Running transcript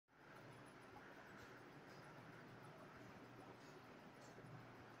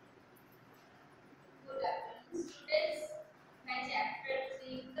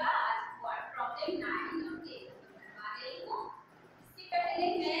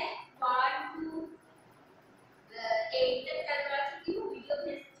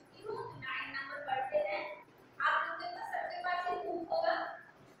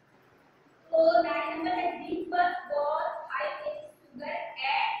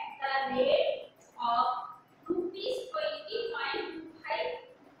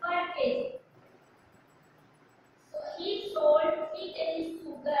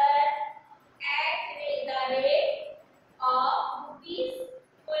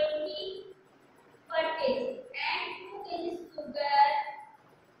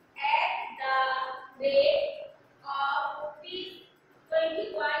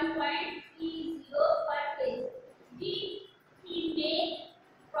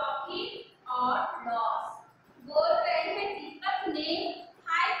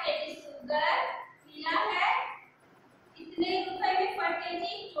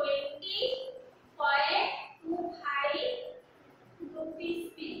Rupees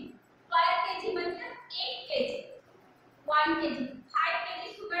में। पर KG मतलब 1 केजी, 1 केजी, 5 केजी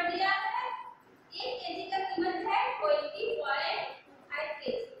शुगर दिया है, 1 केजी का कीमत है 20.5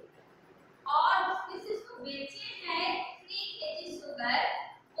 केजी और इसको बेचे हैं 3 केजी शुगर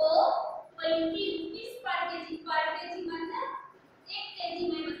को 20 रुपीस पर केजी मतलब 1 केजी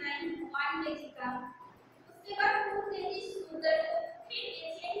में बताएंगे 1 केजी का। उसके बाद 2 केजी शुगर को फिर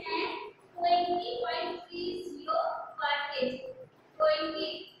बेचे हैं 20.30 पर केजी।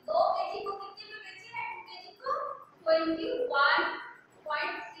 2 केजी को कितने में बेचे हैं? 2 केजी को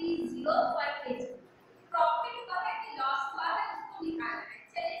 21.30 पर केजी। प्रॉफिट का है कि लॉस का है उसको निकालना है।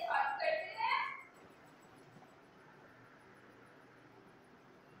 चलिए सॉल्व करते हैं।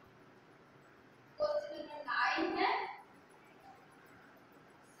 क्वेश्चन नंबर 9 है,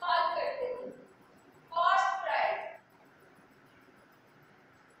 सॉल्व करते हैं। Cost price,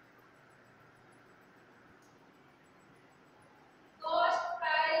 cost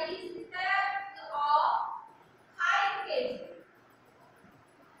price of 5 kg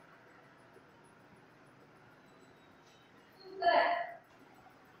sugar,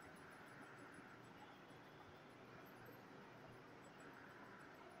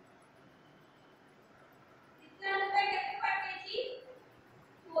 कितना रुपए कहते पर केजी?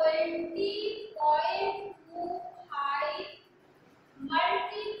 20.25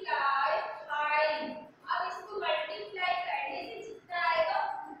 मल्टीप्लाई 5। अब इसको मल्टीप्लाई करने से जितना आएगा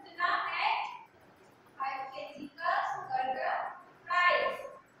उतना है 5 केजी का शुगर का प्राइस।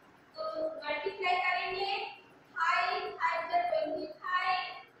 तो मल्टीप्लाई करेंगे 5 5 25,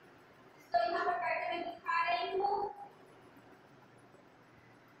 इसको यहाँ पर करके मैं दिखा रही हूँ।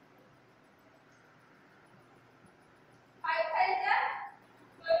 5 5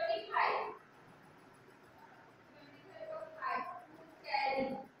 25, 25 कैरी,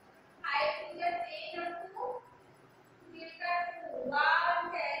 5 10 और 2 मिलकर 1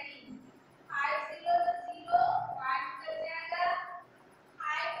 कैरी, 5 0 0 1 कर जाएगा,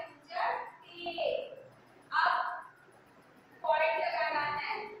 5 10 अब पॉइंट लगाना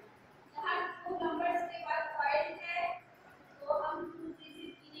है, यहाँ 2 नंबर्स के बाद पॉइंट है तो हम 2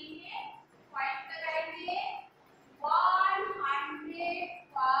 डिजिट गिनेंगे, पॉइंट लगाएंगे 100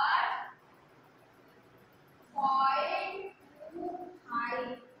 पर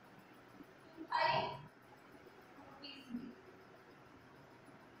 0.25 रुपीस में।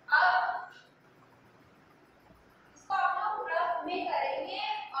 अब इसको आप लोग रफ में करेंगे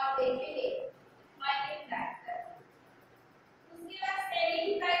और देखेंगे मल्टीप्लाई कर। उसके बाद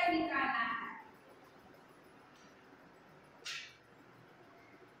सेलिंग प्राइस निकालना है।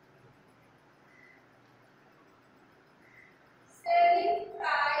 सेलिंग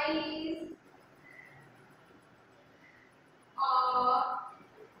प्राइस और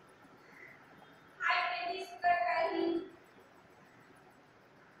 5 केजी शुगर का ही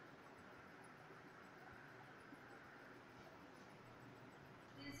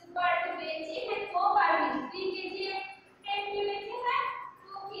शुगर को बेचे हैं 2 बार में, 3 केजी प्लेट में बेचे हैं,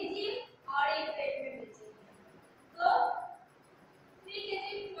 2 केजी और 1 प्लेट में बेचे हैं। तो 3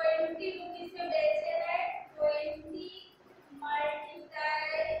 केजी 20 रुपीस में बेचे हैं, 20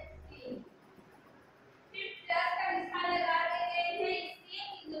 मल्टीप्लाई 3, फिर प्लस का निशान लगा दे रहे हैं इसलिए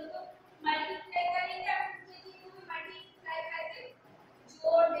इन दोनों को मल्टीप्लाई करेंगे। अब 2 केजी को भी मल्टीप्लाई करके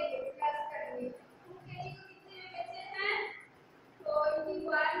जोड़ देंगे, प्लस करेंगे। 2 केजी को कितने में बेचे हैं?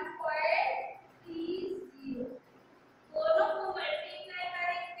 21.30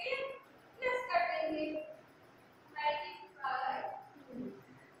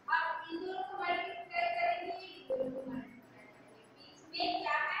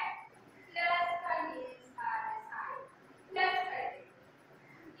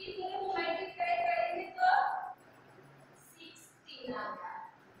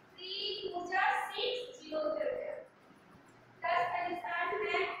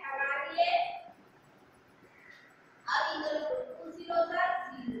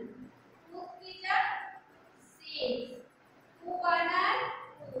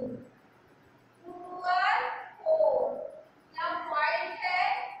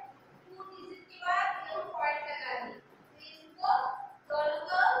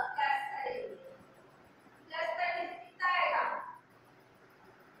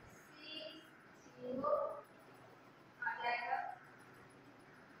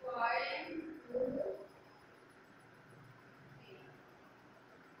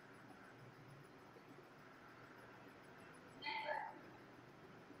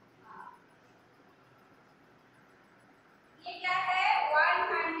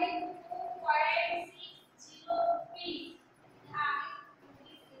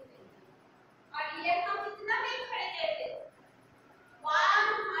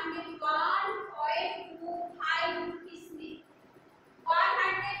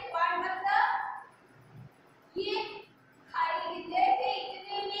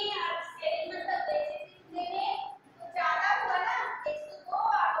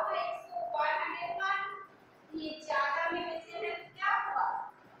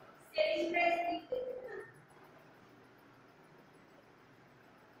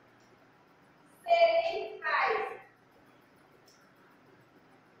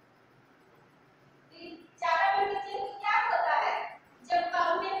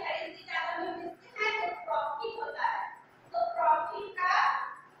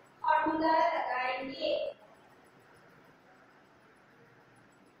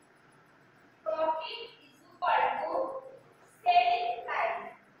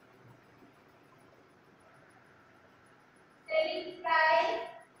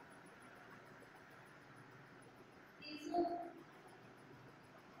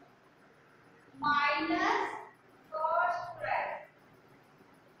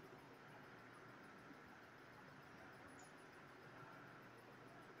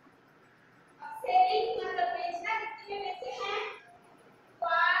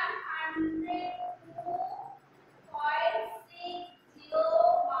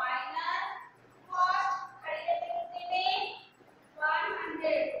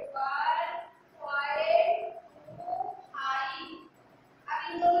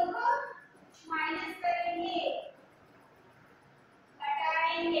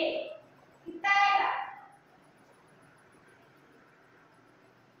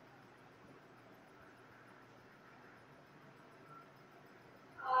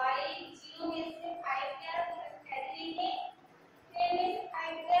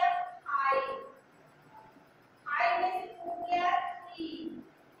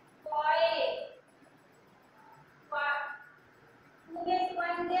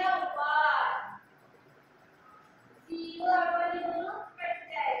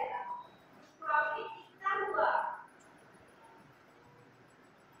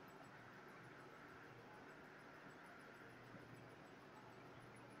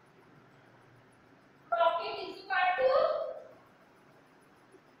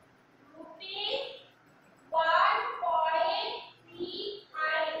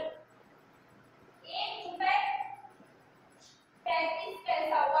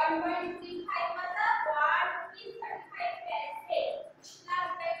 1.35 मतलब 1 रुपीज 35 पैसे। इतना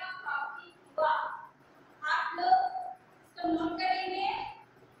रुपए का प्रॉफिट हुआ। आप लोग इसको नोट करेंगे।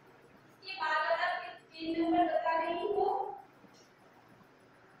 इसके बाद वाला पिन नंबर बता रही हूँ।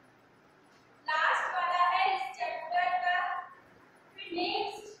 लास्ट वाला है इस चैप्टर का। फिर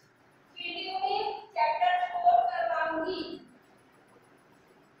नेक्स्ट वीडियो में चैप्टर 4 करवाऊंगी।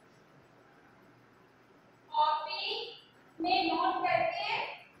 कॉपी में नोट करके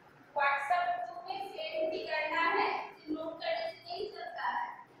व्हाट्सएप ग्रुप में शेयर भी करना है। नोट करने से नहीं चलता है।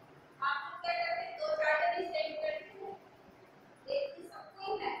 आप लोग क्या करते हैं, 2-4 दिन सेंड करते हैं, देखते सबको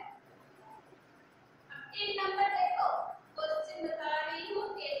है। अब 3 नंबर देखो, क्वेश्चन बता रही हूँ।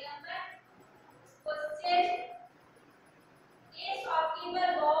 3 नंबर क्वेश्चन, ए शॉपकीपर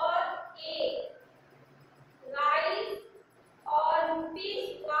बॉट ए राइस और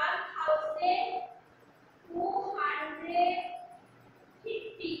 ₹1,250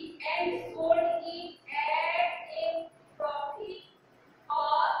 and sold it at a profit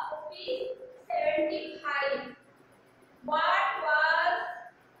of ₹75. What was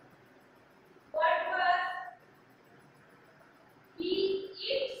its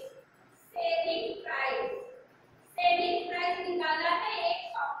selling price? Selling price निकाला है। एक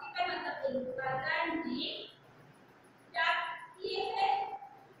शॉपकीपर मतलब एक दुकानदार ने क्या किए हैं,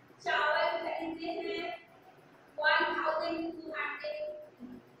 चावल खरीदे हैं 1,200,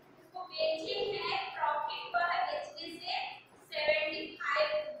 उसको बेचे हैं, प्रॉफिट हुआ है बेचने से 75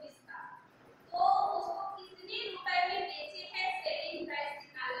 रुपीस का। तो उसको कितने रुपए में बेचे हैं, सेलिंग प्राइस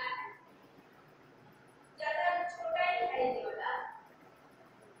निकाला है। ज्यादा छोटा ही है ये वाला।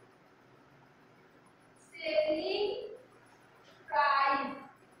 Selling price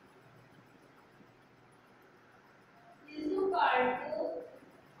is equal to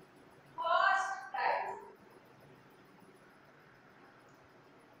cost price.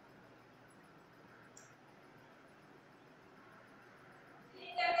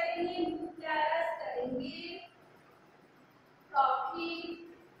 क्या करेंगे, प्लस करेंगे प्रॉफिट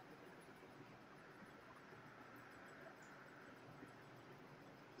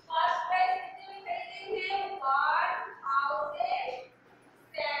कॉस्ट प्राइस कितने में खरीदे हैं,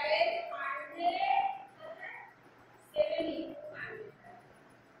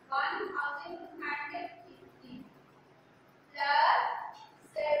 प्लस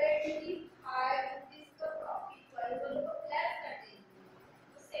 75 रुपीस का प्रॉफिट हुआ है। दोनों को प्लस कर देंगे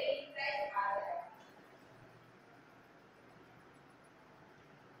तो सेलिंग प्राइस आ जाएगा।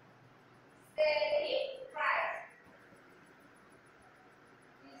 Selling price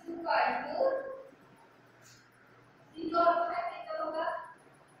is equal